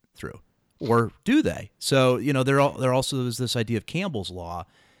coming through. Or do they? So, there also is this idea of Campbell's law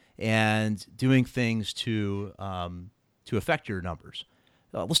and doing things to affect your numbers.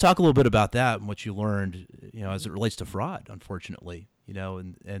 Let's talk a little bit about that and what you learned, as it relates to fraud, unfortunately,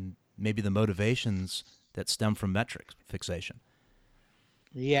 and maybe the motivations that stem from metric fixation.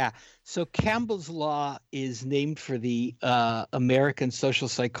 Yeah. So Campbell's law is named for the American social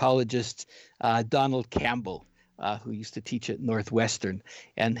psychologist Donald Campbell, who used to teach at Northwestern.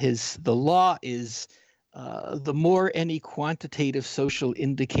 And the law is the more any quantitative social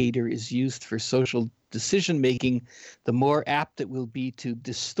indicator is used for social decision-making, the more apt it will be to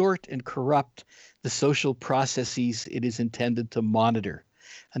distort and corrupt the social processes it is intended to monitor.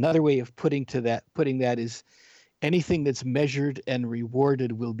 Another way of putting that is anything that's measured and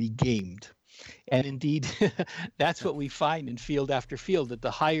rewarded will be gamed. And indeed, that's what we find in field after field, that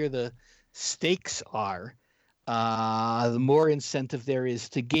the higher the stakes are, the more incentive there is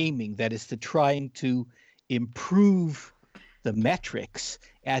to gaming, that is to trying to improve the metrics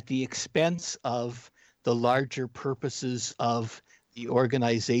at the expense of the larger purposes of the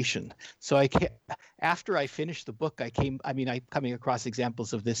organization. So after I finished the book, I'm coming across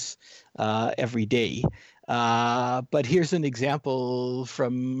examples of this every day. But here's an example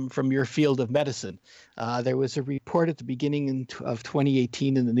from your field of medicine. There was a report at the beginning of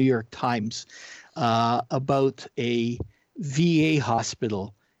 2018 in the New York Times about a VA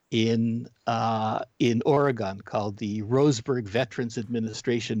hospital in Oregon called the Roseburg Veterans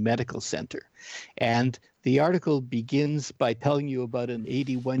Administration Medical Center. And the article begins by telling you about an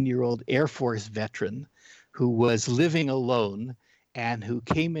 81-year-old Air Force veteran who was living alone and who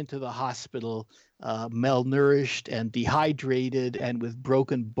came into the hospital malnourished and dehydrated and with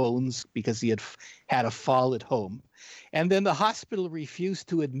broken bones because he had had a fall at home. And then the hospital refused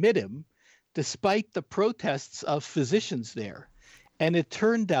to admit him despite the protests of physicians there. And it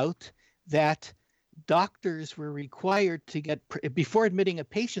turned out that doctors were required to get, before admitting a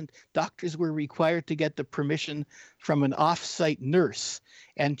patient, doctors were required to get the permission from an off-site nurse.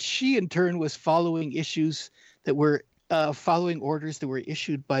 And she, in turn, was following orders that were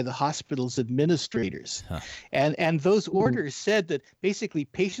issued by the hospital's administrators. Huh. And those orders said that basically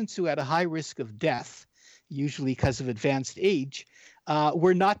patients who had a high risk of death, usually because of advanced age,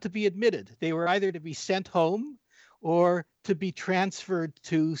 were not to be admitted. They were either to be sent home or to be transferred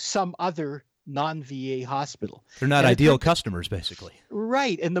to some other non-VA hospital. They're not ideal customers, basically.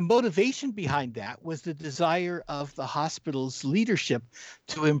 Right. And the motivation behind that was the desire of the hospital's leadership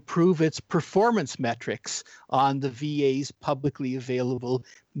to improve its performance metrics on the VA's publicly available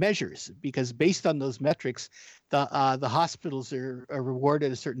measures, because based on those metrics, the hospitals are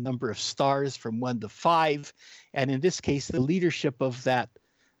rewarded a certain number of stars from 1 to 5. And in this case, the leadership of that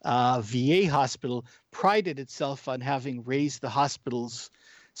VA hospital prided itself on having raised the hospital's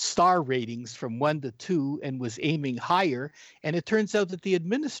star ratings from 1 to 2 and was aiming higher. And it turns out that the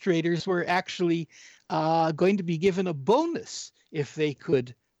administrators were actually going to be given a bonus if they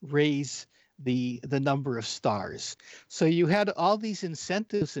could raise the number of stars. So you had all these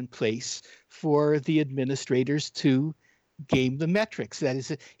incentives in place for the administrators to game the metrics. That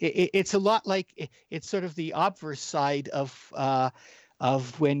is, it's a lot like, it's sort of the obverse side of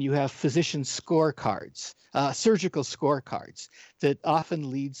when you have physician scorecards, surgical scorecards, that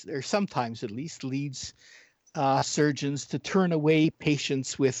often leads, or sometimes at least leads, surgeons to turn away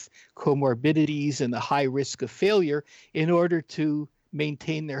patients with comorbidities and a high risk of failure in order to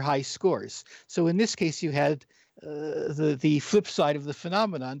maintain their high scores. So in this case, you had the flip side of the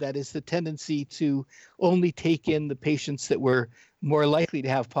phenomenon, that is the tendency to only take in the patients that were more likely to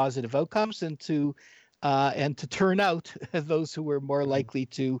have positive outcomes, and to turn out those who were more likely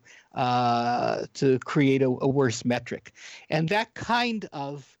to create a worse metric. And that kind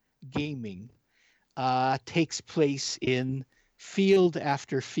of gaming takes place in field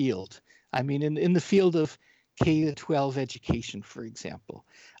after field. I mean, in the field of K-12 education, for example,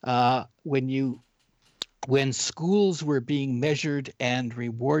 when schools were being measured and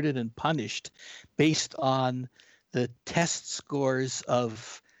rewarded and punished based on the test scores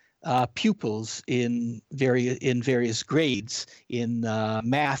of pupils in various grades in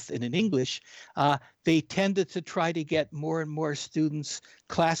math and in English, they tended to try to get more and more students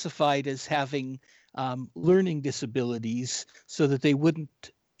classified as having learning disabilities so that they wouldn't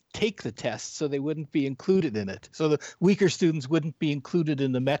take the test, so they wouldn't be included in it. So the weaker students wouldn't be included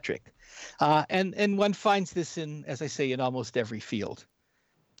in the metric. And one finds this in, as I say, in almost every field.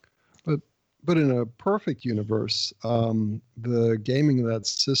 But in a perfect universe, the gaming of that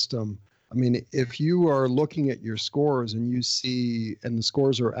system, I mean, if you are looking at your scores and you see, and the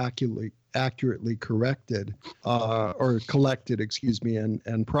scores are accurately corrected, or collected, excuse me,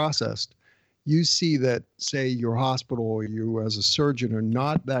 and processed, you see that, say, your hospital or you as a surgeon are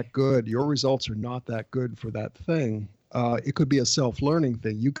not that good, your results are not that good for that thing. It could be a self-learning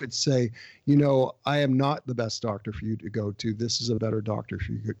thing. You could say, I am not the best doctor for you to go to. This is a better doctor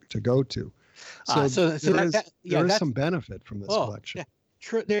for you to go to. So there is some benefit from this collection. Yeah,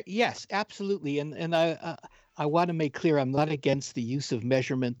 true. Yes, absolutely. And I want to make clear, I'm not against the use of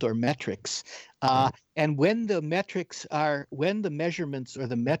measurement or metrics. And when the measurements or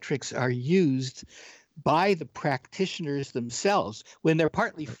the metrics are used by the practitioners themselves, when they're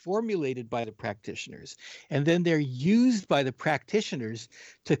partly formulated by the practitioners, and then they're used by the practitioners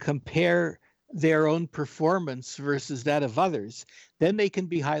to compare their own performance versus that of others, then they can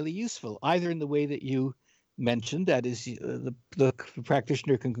be highly useful, either in the way that you mentioned, that is, the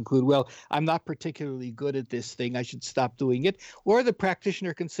practitioner can conclude, well, I'm not particularly good at this thing, I should stop doing it. Or the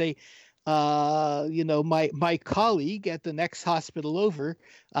practitioner can say, my colleague at the next hospital over,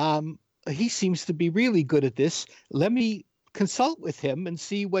 he seems to be really good at this. Let me consult with him and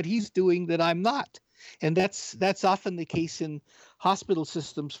see what he's doing that I'm not. And that's often the case in hospital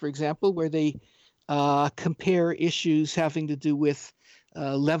systems, for example, where they compare issues having to do with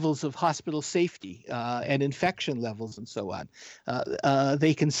levels of hospital safety and infection levels and so on.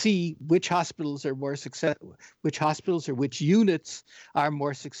 They can see which hospitals are more successful, which hospitals or which units are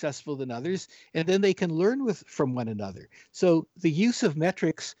more successful than others, and then they can learn from one another. So the use of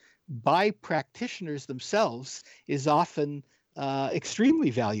metrics by practitioners themselves is often extremely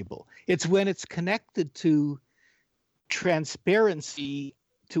valuable. It's when it's connected to transparency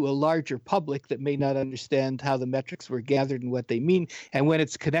to a larger public that may not understand how the metrics were gathered and what they mean, and when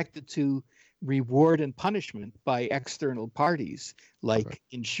it's connected to reward and punishment by external parties like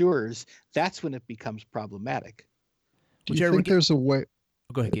insurers, that's when it becomes problematic. Do you think there's a way?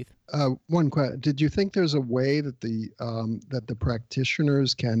 Go ahead, Keith. One question: did you think there's a way that the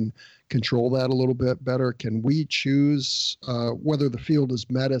practitioners can control that a little bit better? Can we choose whether the field is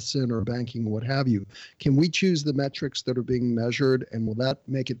medicine or banking, what have you? Can we choose the metrics that are being measured, and will that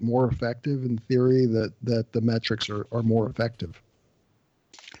make it more effective in theory? That the metrics are more effective?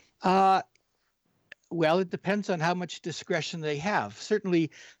 Well, it depends on how much discretion they have.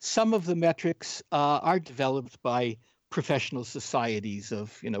 Certainly, some of the metrics are developed by professional societies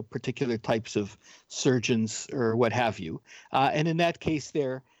of, particular types of surgeons or what have you. And in that case,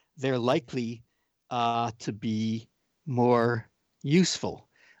 they're they're likely to be more useful.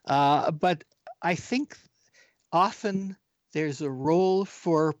 But I think often there's a role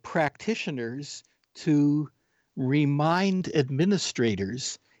for practitioners to remind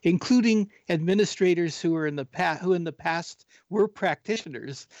administrators, including administrators who in the past were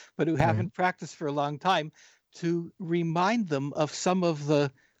practitioners, but who haven't practiced for a long time, to remind them of some of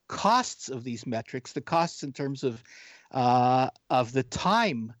the costs of these metrics, the costs in terms of the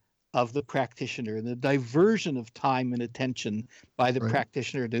time of the practitioner and the diversion of time and attention by the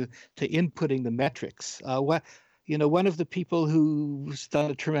practitioner to inputting the metrics. One of the people who's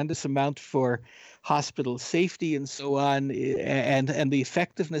done a tremendous amount for hospital safety and so on, and the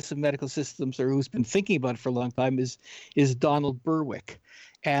effectiveness of medical systems, or who's been thinking about it for a long time, is Donald Berwick.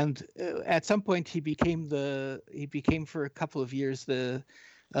 And at some point, he became for a couple of years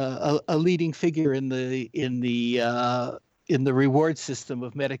a leading figure in the reward system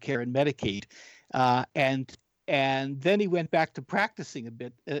of Medicare and Medicaid, and then he went back to practicing a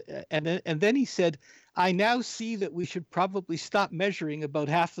bit, and then he said, "I now see that we should probably stop measuring about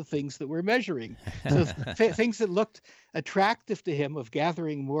half the things that we're measuring." So things that looked attractive to him, of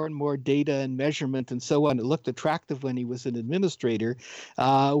gathering more and more data and measurement and so on, it looked attractive when he was an administrator.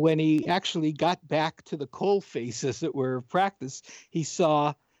 When he actually got back to the coalface, as it were, of practice, he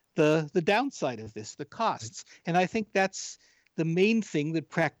saw the downside of this, the costs. And I think that's the main thing that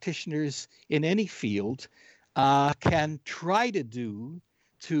practitioners in any field can try to do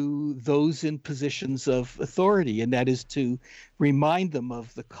to those in positions of authority, and that is to remind them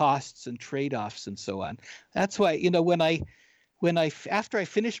of the costs and trade-offs and so on. That's why, after I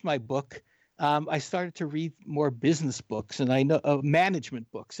finished my book, I started to read more business books and management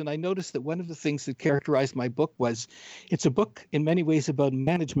books, and I noticed that one of the things that characterized my book was it's a book in many ways about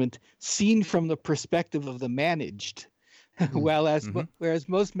management seen from the perspective of the managed. Whereas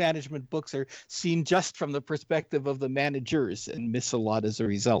most management books are seen just from the perspective of the managers and miss a lot as a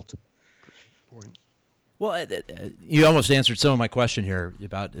result. Well, you almost answered some of my question here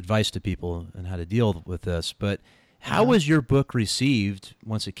about advice to people and how to deal with this, but how was your book received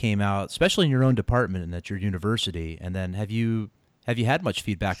once it came out, especially in your own department and at your university? And then have you had much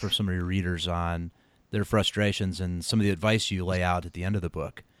feedback from some of your readers on their frustrations and some of the advice you lay out at the end of the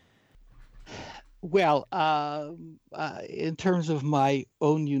book? Well, in terms of my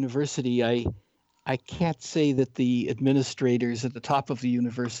own university, I can't say that the administrators at the top of the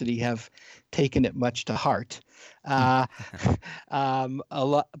university have taken it much to heart. A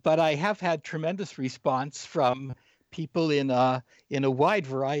lot, but I have had tremendous response from people in a wide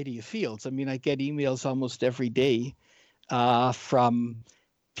variety of fields. I mean, I get emails almost every day from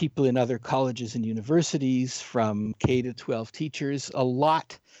people in other colleges and universities, from K to 12 teachers, a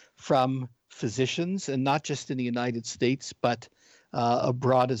lot from physicians, and not just in the United States, but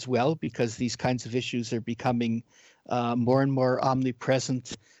abroad as well, because these kinds of issues are becoming more and more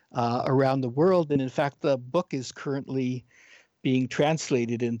omnipresent around the world. And in fact, the book is currently being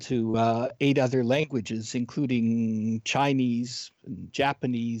translated into 8 other languages, including Chinese, and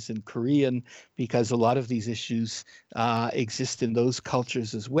Japanese, and Korean, because a lot of these issues exist in those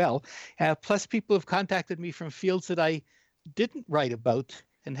cultures as well. Plus, people have contacted me from fields that I didn't write about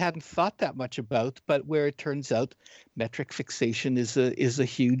and hadn't thought that much about, but where it turns out metric fixation is a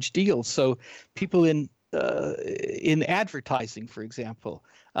huge deal. So people in advertising, for example,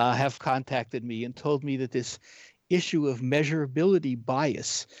 have contacted me and told me that this issue of measurability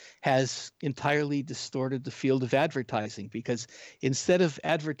bias has entirely distorted the field of advertising, because instead of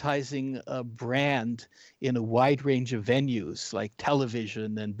advertising a brand in a wide range of venues like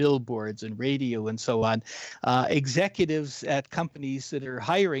television and billboards and radio and so on, executives at companies that are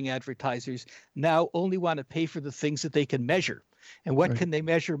hiring advertisers now only want to pay for the things that they can measure. And what can they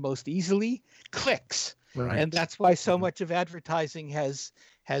measure most easily? Clicks. Right. And that's why so much of advertising has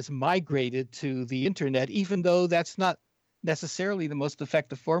migrated to the internet, even though that's not necessarily the most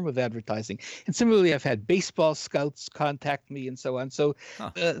effective form of advertising. And similarly, I've had baseball scouts contact me and so on. So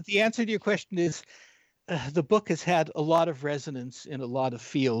the answer to your question is the book has had a lot of resonance in a lot of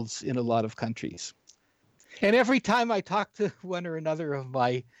fields in a lot of countries. And every time I talk to one or another of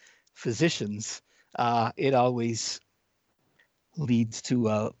my physicians, it always leads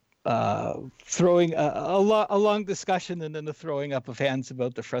to throwing a long discussion and then the throwing up of hands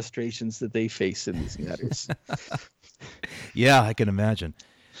about the frustrations that they face in these matters. Yeah, I can imagine.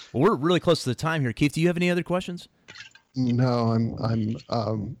 Well, we're really close to the time here. Keith, do you have any other questions? No,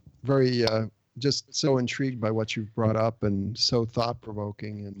 I'm very just so intrigued by what you've brought up, and so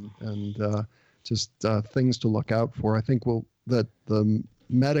thought-provoking, and just things to look out for. I think that the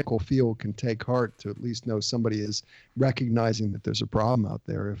medical field can take heart to at least know somebody is recognizing that there's a problem out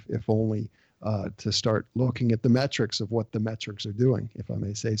there, if only to start looking at the metrics of what the metrics are doing, if I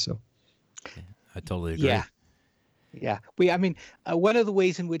may say so. I totally agree. Yeah. One of the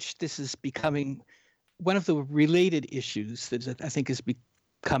ways in which this is becoming one of the related issues that I think is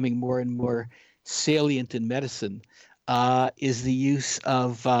becoming more and more salient in medicine is the use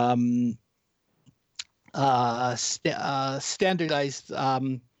of standardized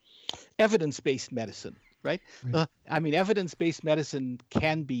evidence-based medicine, right? Evidence-based medicine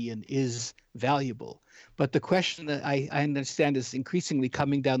can be and is valuable, but the question that I understand is increasingly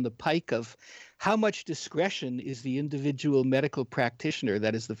coming down the pike of how much discretion is the individual medical practitioner,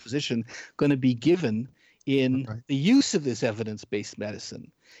 that is the physician, going to be given in the use of this evidence-based medicine,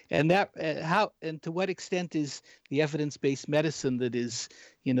 and to what extent is the evidence-based medicine that is,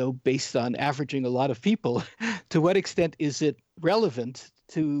 based on averaging a lot of people, to what extent is it relevant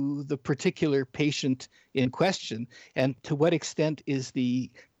to the particular patient in question, and to what extent is the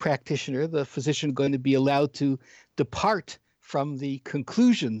practitioner, the physician, going to be allowed to depart from the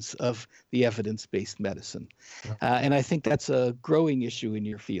conclusions of the evidence-based medicine? And I think that's a growing issue in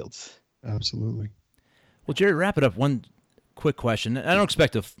your fields. Absolutely. Well, Jerry, wrap it up. One quick question. I don't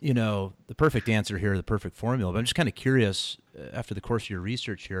expect the perfect answer here, the perfect formula, but I'm just kind of curious, after the course of your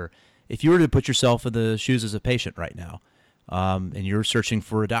research here, if you were to put yourself in the shoes as a patient right now, and you're searching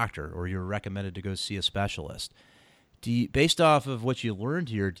for a doctor, or you're recommended to go see a specialist, based off of what you learned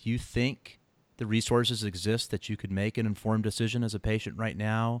here, do you think the resources exist that you could make an informed decision as a patient right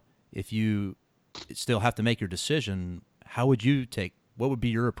now? If you still have to make your decision, what would be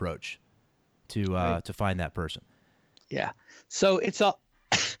your approach to find that person? Yeah. So it's all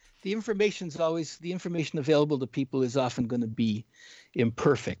the information available to people is often going to be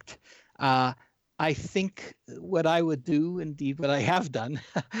imperfect. I think what I would do, indeed what I have done,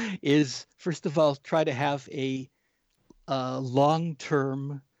 is first of all try to have a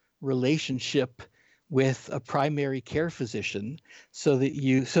long-term relationship with a primary care physician, so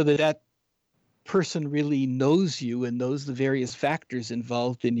that person really knows you and knows the various factors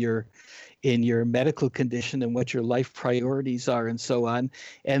involved in your medical condition and what your life priorities are and so on.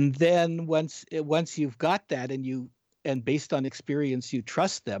 And then once you've got that and based on experience you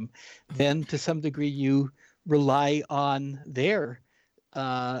trust them, then to some degree you rely on their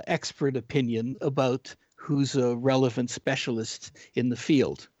expert opinion about who's a relevant specialist in the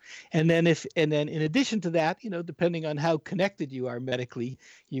field. And then in addition to that, depending on how connected you are medically,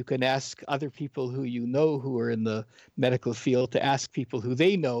 you can ask other people who who are in the medical field to ask people who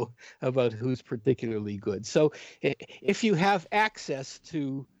they know about who's particularly good. So if you have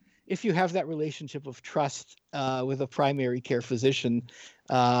that relationship of trust with a primary care physician,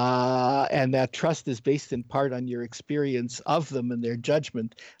 and that trust is based in part on your experience of them and their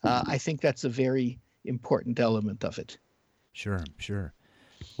judgment, I think that's a very important element of it. Sure.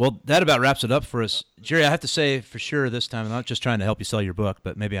 Well, that about wraps it up for us. Jerry, I have to say for sure this time, I'm not just trying to help you sell your book,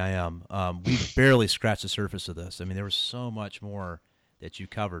 but maybe I am. We barely scratched the surface of this. I mean, there was so much more that you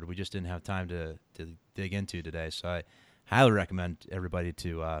covered. We just didn't have time to dig into today. So I highly recommend everybody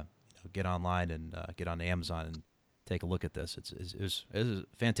to get online and get on Amazon and take a look at this. It's a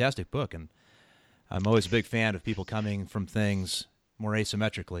fantastic book, and I'm always a big fan of people coming from things more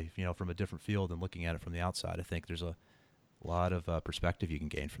asymmetrically, from a different field and looking at it from the outside. I think there's a lot of perspective you can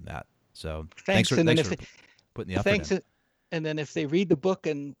gain from that. So thanks for putting the effort in. And then if they read the book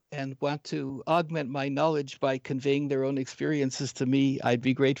and want to augment my knowledge by conveying their own experiences to me, I'd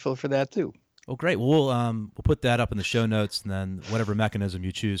be grateful for that too. Oh, great. Well, we'll put that up in the show notes, and then whatever mechanism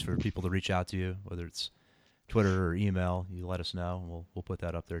you choose for people to reach out to you, whether it's Twitter or email, you let us know, and we'll put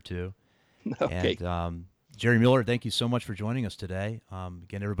that up there too. Okay. And Jerry Muller, thank you so much for joining us today.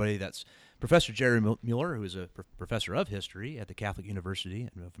 Again, everybody, that's Professor Jerry Muller, who is a professor of history at the Catholic University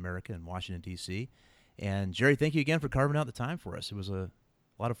of America in Washington, D.C. And Jerry, thank you again for carving out the time for us. It was a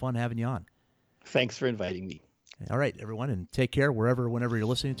lot of fun having you on. Thanks for inviting me. All right, everyone, and take care whenever you're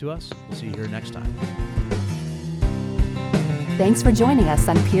listening to us. We'll see you here next time. Thanks for joining us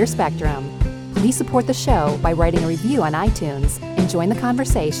on Peer Spectrum. Please support the show by writing a review on iTunes and join the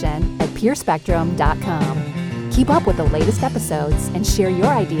conversation at peerspectrum.com. Keep up with the latest episodes and share your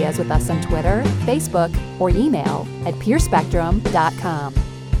ideas with us on Twitter, Facebook, or email at peerspectrum.com.